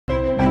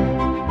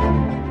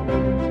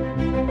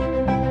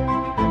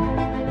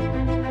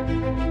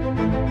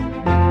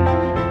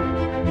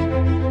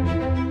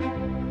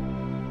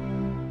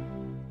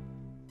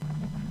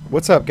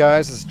What's up,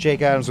 guys? This is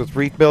Jake Adams with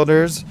Reef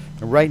Builders,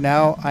 and right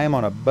now I am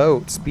on a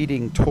boat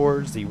speeding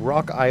towards the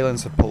rock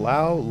islands of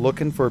Palau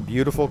looking for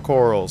beautiful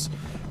corals.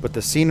 But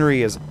the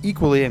scenery is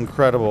equally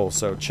incredible,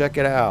 so check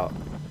it out.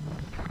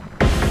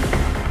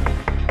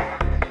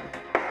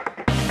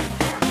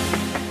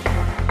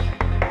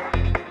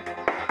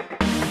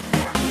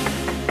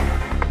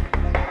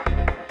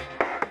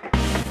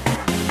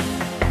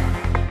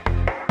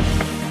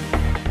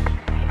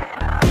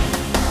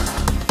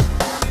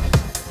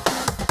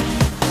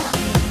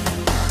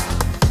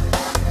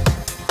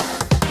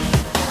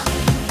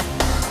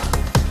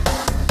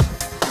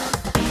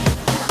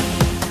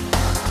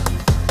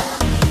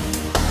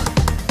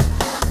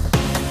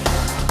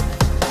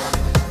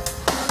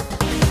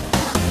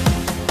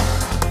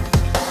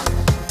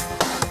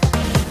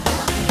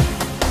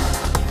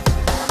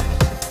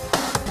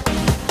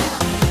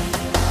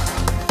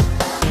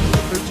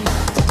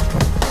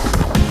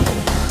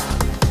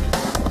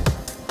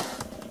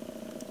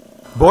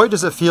 Boy,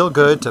 does it feel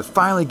good to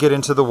finally get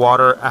into the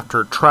water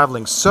after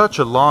traveling such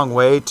a long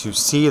way to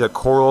see the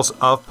corals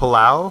of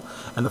Palau.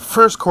 And the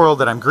first coral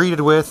that I'm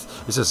greeted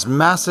with is this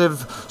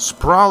massive,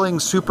 sprawling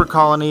super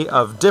colony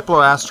of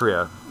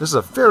Diploastria. This is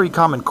a very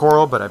common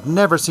coral, but I've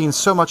never seen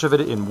so much of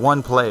it in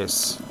one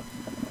place.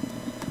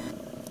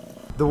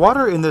 The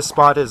water in this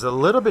spot is a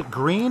little bit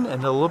green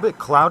and a little bit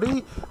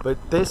cloudy,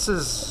 but this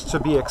is to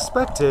be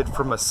expected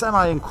from a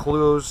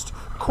semi-enclosed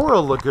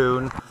coral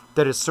lagoon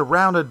that is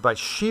surrounded by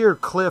sheer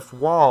cliff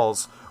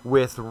walls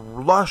with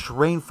lush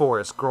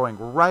rainforest growing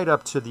right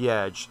up to the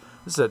edge.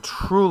 This is a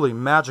truly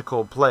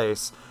magical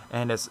place,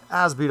 and it's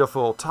as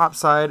beautiful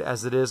topside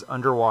as it is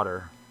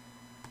underwater.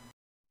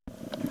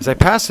 As I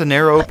pass the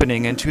narrow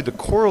opening into the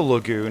coral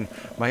lagoon,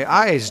 my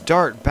eyes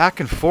dart back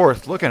and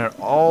forth looking at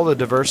all the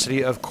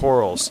diversity of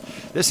corals.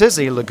 This is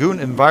a lagoon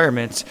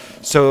environment,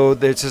 so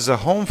this is a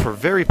home for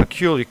very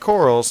peculiar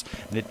corals,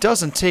 and it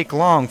doesn't take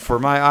long for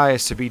my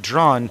eyes to be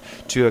drawn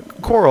to a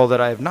coral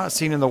that I have not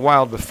seen in the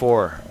wild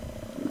before.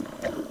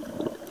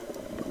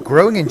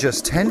 Growing in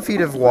just 10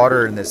 feet of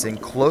water in this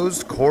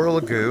enclosed coral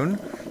lagoon,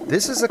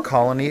 this is a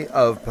colony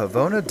of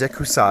Pavona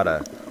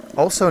decussata,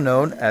 also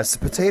known as the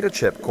potato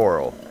chip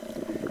coral.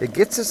 It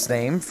gets its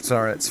name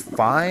from its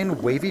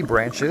fine, wavy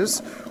branches,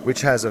 which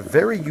has a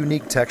very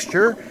unique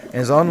texture and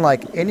is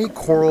unlike any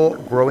coral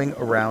growing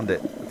around it.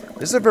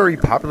 This is a very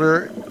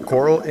popular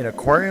coral in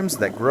aquariums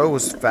that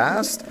grows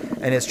fast,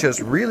 and it's just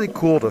really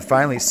cool to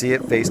finally see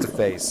it face to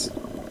face.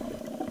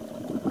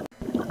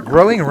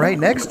 Growing right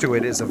next to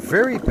it is a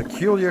very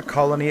peculiar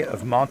colony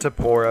of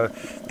Montipora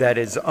that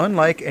is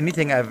unlike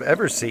anything I've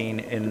ever seen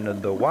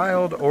in the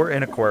wild or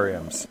in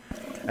aquariums.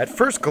 At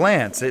first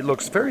glance, it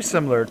looks very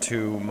similar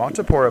to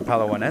Montipora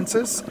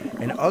palauanensis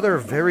and other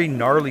very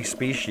gnarly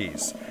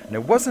species. And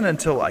it wasn't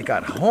until I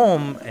got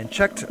home and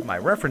checked my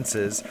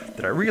references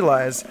that I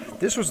realized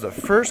this was the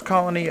first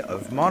colony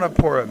of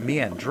Montipora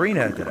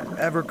meandrina that I've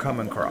ever come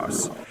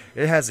across.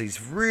 It has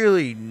these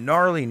really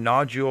gnarly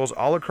nodules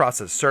all across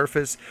the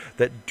surface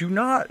that do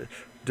not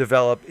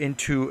develop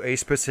into a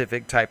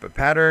specific type of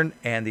pattern,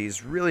 and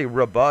these really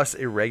robust,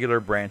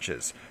 irregular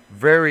branches.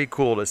 Very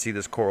cool to see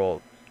this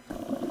coral.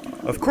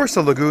 Of course,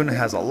 the lagoon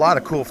has a lot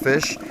of cool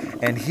fish,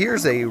 and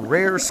here's a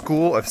rare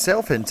school of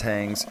sailfin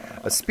tangs,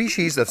 a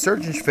species of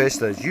surgeonfish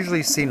that is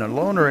usually seen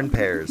alone or in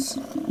pairs.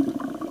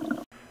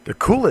 The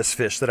coolest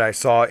fish that I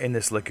saw in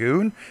this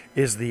lagoon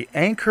is the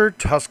anchored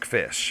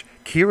tuskfish,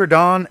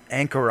 Chirodon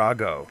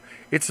anchorago.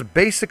 It's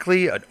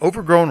basically an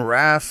overgrown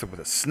wrasse with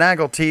a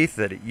snaggle teeth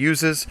that it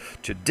uses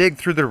to dig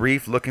through the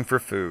reef looking for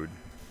food.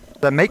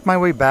 I make my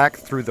way back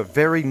through the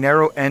very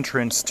narrow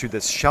entrance to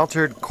this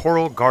sheltered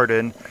coral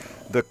garden.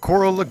 The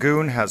coral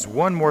lagoon has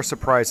one more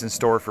surprise in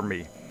store for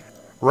me.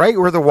 Right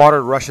where the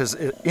water rushes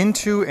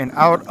into and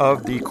out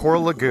of the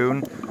coral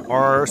lagoon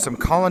are some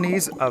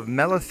colonies of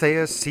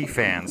Melatheus sea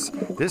fans.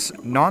 This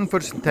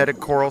non-photosynthetic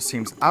coral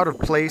seems out of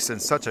place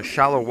in such a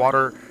shallow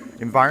water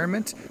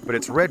environment, but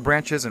its red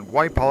branches and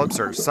white polyps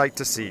are a sight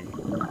to see.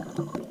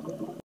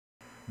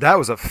 That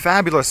was a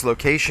fabulous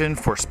location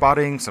for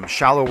spotting some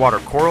shallow water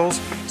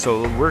corals,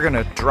 so we're going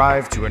to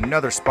drive to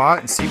another spot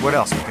and see what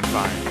else we can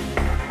find.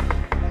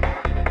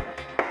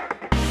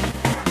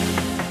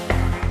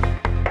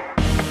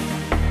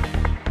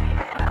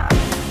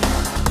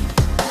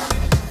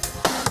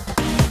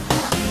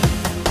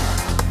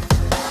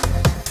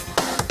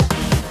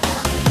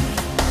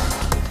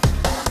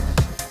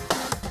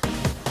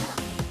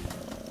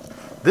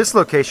 This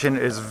location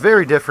is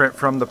very different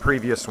from the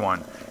previous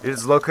one. It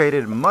is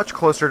located much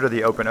closer to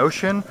the open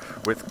ocean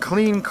with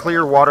clean,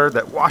 clear water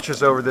that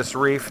washes over this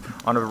reef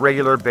on a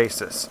regular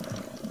basis.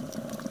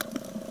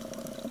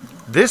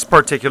 This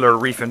particular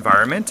reef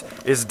environment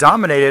is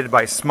dominated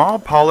by small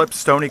polyp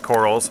stony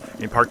corals,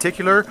 in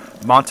particular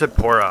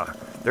Montipora.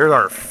 There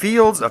are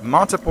fields of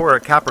Montipora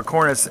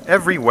capricornis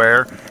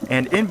everywhere,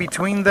 and in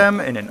between them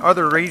and in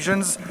other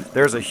regions,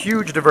 there's a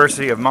huge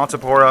diversity of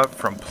Montipora,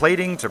 from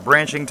plating to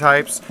branching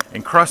types,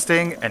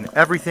 encrusting, and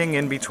everything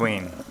in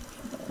between.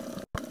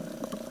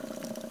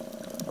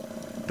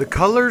 The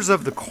colors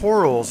of the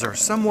corals are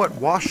somewhat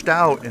washed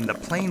out in the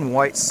plain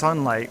white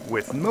sunlight,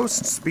 with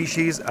most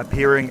species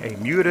appearing a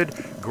muted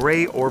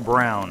gray or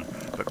brown.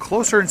 But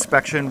closer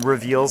inspection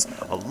reveals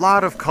a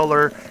lot of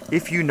color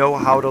if you know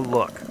how to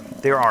look.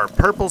 There are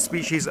purple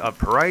species of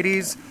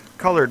parietes,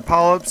 colored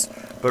polyps,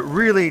 but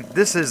really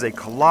this is a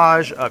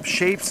collage of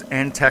shapes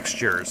and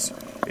textures.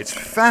 It's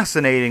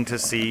fascinating to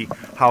see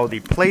how the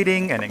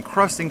plating and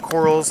encrusting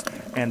corals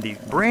and the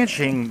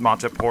branching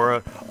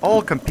Montipora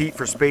all compete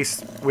for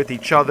space with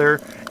each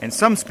other, and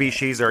some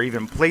species are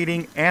even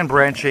plating and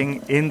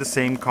branching in the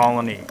same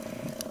colony.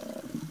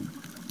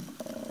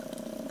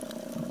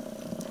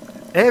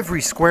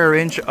 Every square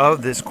inch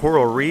of this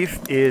coral reef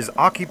is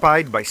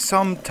occupied by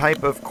some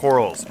type of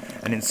corals,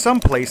 and in some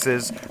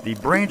places the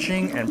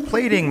branching and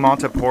plating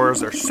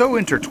Montiporas are so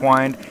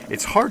intertwined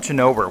it's hard to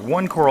know where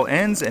one coral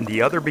ends and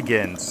the other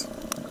begins.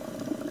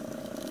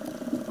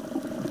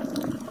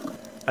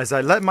 As I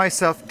let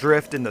myself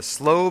drift in the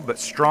slow but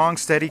strong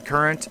steady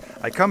current,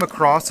 I come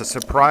across a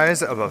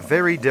surprise of a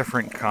very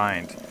different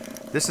kind.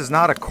 This is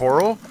not a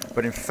coral,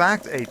 but in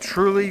fact a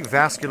truly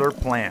vascular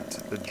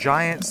plant, the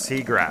giant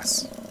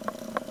seagrass.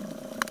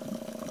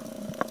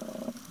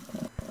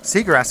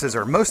 Seagrasses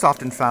are most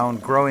often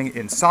found growing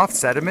in soft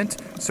sediment,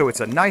 so it's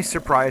a nice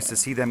surprise to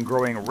see them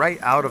growing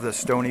right out of the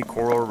stony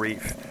coral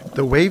reef.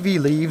 The wavy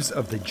leaves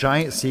of the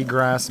giant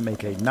seagrass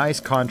make a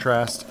nice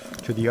contrast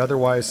to the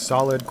otherwise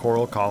solid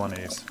coral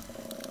colonies.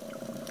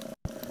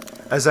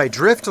 As I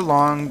drift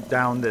along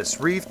down this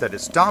reef that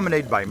is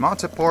dominated by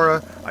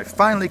Montipora, I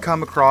finally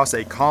come across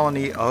a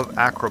colony of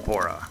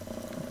Acropora.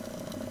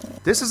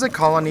 This is a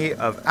colony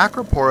of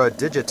Acropora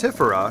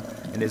digitifera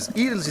and is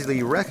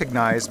easily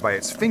recognized by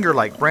its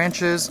finger-like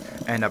branches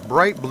and a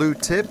bright blue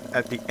tip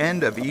at the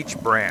end of each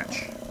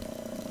branch.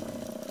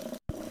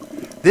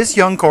 This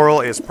young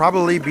coral is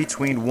probably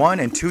between 1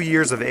 and 2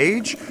 years of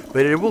age,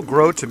 but it will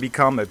grow to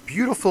become a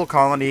beautiful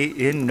colony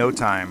in no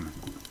time.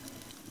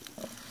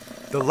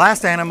 The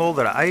last animal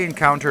that I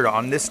encountered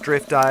on this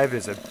drift dive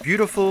is a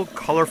beautiful,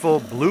 colorful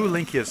blue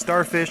Lynchia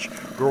starfish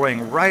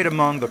growing right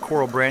among the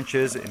coral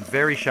branches in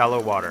very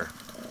shallow water.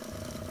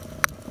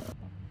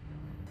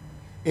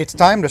 It's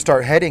time to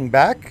start heading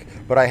back,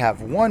 but I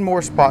have one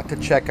more spot to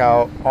check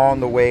out on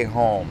the way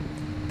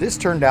home. This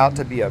turned out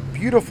to be a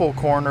beautiful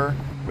corner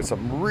with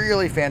some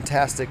really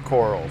fantastic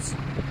corals.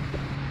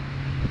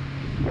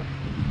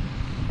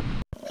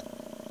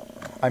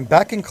 I'm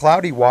back in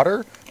cloudy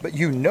water, but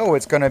you know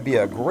it's going to be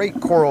a great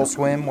coral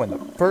swim when the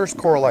first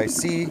coral I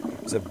see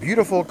is a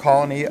beautiful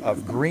colony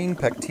of green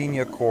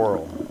Pectinia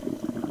coral.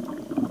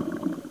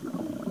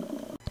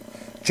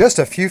 Just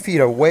a few feet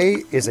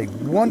away is a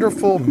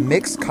wonderful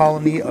mixed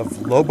colony of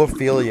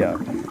Lobophilia.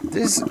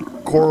 These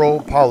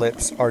coral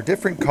polyps are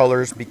different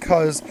colors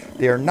because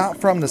they are not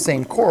from the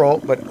same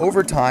coral, but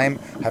over time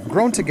have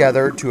grown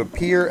together to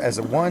appear as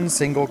one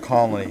single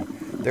colony.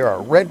 There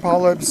are red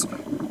polyps,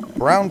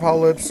 brown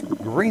polyps,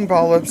 green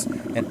polyps,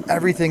 and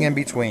everything in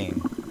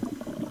between.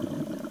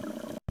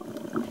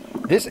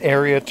 This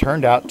area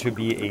turned out to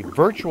be a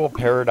virtual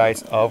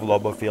paradise of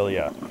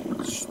Lobophilia.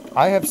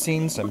 I have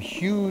seen some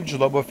huge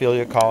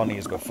Lobophilia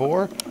colonies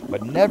before,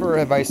 but never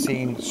have I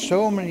seen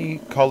so many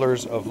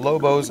colors of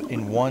lobos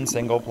in one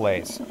single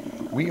place.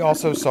 We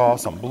also saw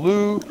some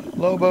blue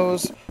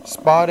lobos,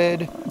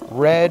 spotted,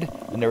 red,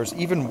 and there was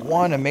even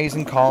one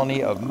amazing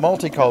colony of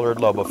multicolored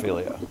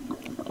Lobophilia.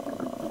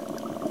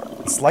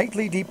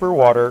 Slightly deeper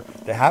water,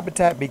 the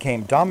habitat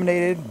became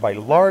dominated by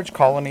large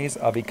colonies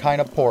of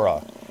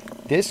Echinopora.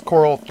 This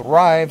coral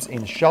thrives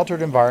in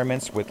sheltered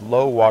environments with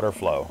low water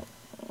flow.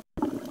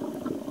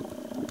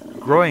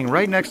 Growing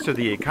right next to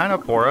the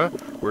Echinopora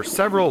were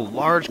several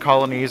large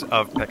colonies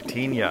of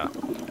Pectinia.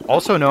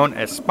 Also known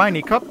as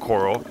spiny cup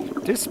coral,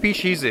 this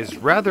species is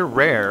rather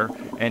rare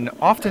and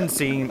often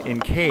seen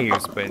in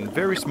caves but in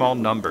very small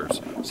numbers,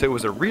 so it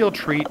was a real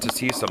treat to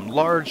see some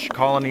large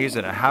colonies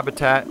in a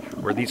habitat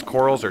where these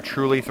corals are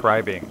truly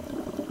thriving.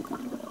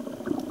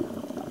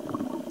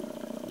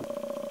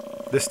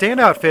 The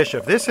standout fish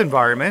of this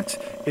environment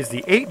is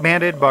the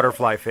 8-banded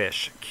butterfly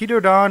fish,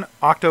 Chaetodon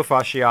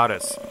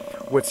octofasciatus.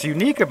 What's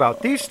unique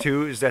about these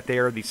two is that they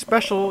are the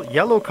special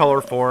yellow color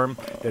form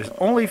that is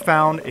only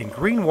found in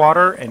green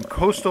water and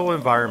coastal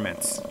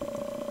environments.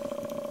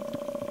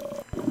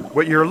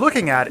 What you're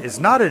looking at is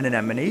not an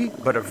anemone,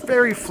 but a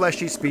very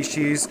fleshy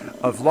species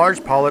of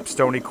large polyp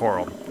stony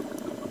coral.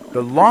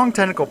 The long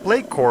tentacle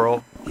plate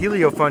coral,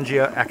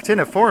 Heliofungia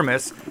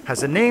actiniformis,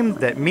 has a name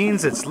that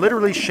means it's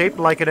literally shaped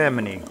like an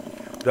anemone.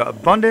 The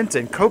abundant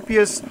and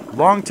copious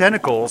long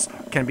tentacles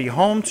can be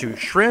home to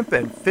shrimp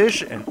and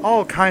fish and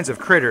all kinds of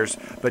critters,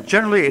 but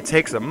generally it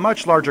takes a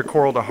much larger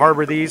coral to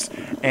harbor these,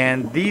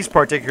 and these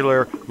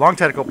particular long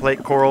tentacle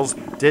plate corals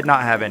did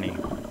not have any.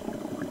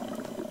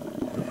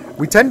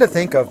 We tend to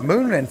think of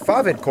moon and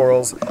favid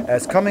corals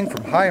as coming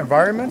from high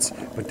environments,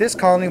 but this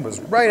colony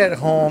was right at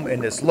home in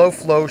this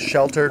low-flow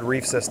sheltered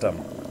reef system.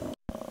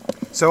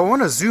 So I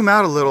want to zoom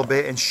out a little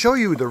bit and show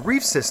you the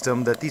reef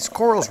system that these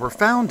corals were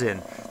found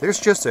in. There's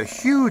just a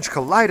huge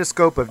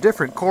kaleidoscope of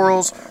different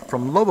corals,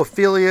 from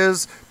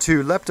lobophilias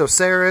to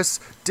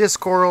leptoceras, disc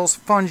corals,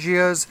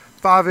 fungias,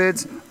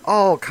 favids,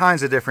 all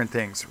kinds of different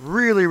things.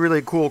 Really,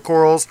 really cool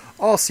corals,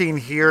 all seen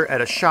here at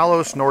a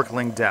shallow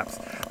snorkeling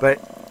depth. But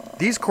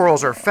these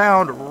corals are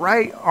found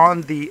right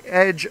on the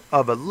edge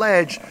of a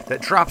ledge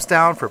that drops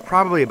down for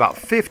probably about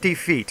 50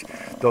 feet.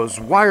 Those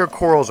wire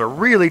corals are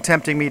really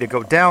tempting me to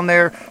go down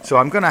there, so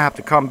I'm going to have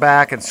to come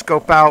back and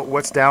scope out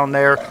what's down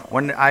there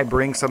when I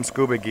bring some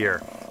scuba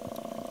gear.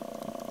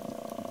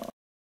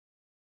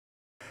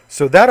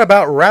 So that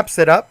about wraps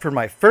it up for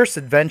my first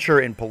adventure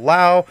in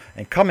Palau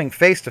and coming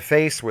face to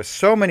face with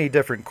so many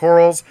different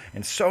corals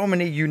and so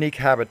many unique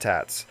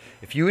habitats.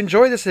 If you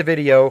enjoyed this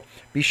video,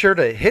 be sure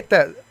to hit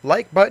that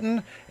like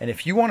button, and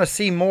if you want to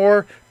see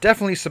more,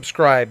 definitely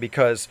subscribe,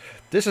 because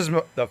this is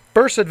the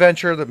first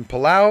adventure in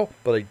Palau,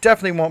 but it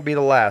definitely won't be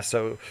the last.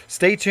 So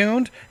stay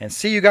tuned and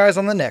see you guys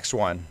on the next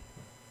one.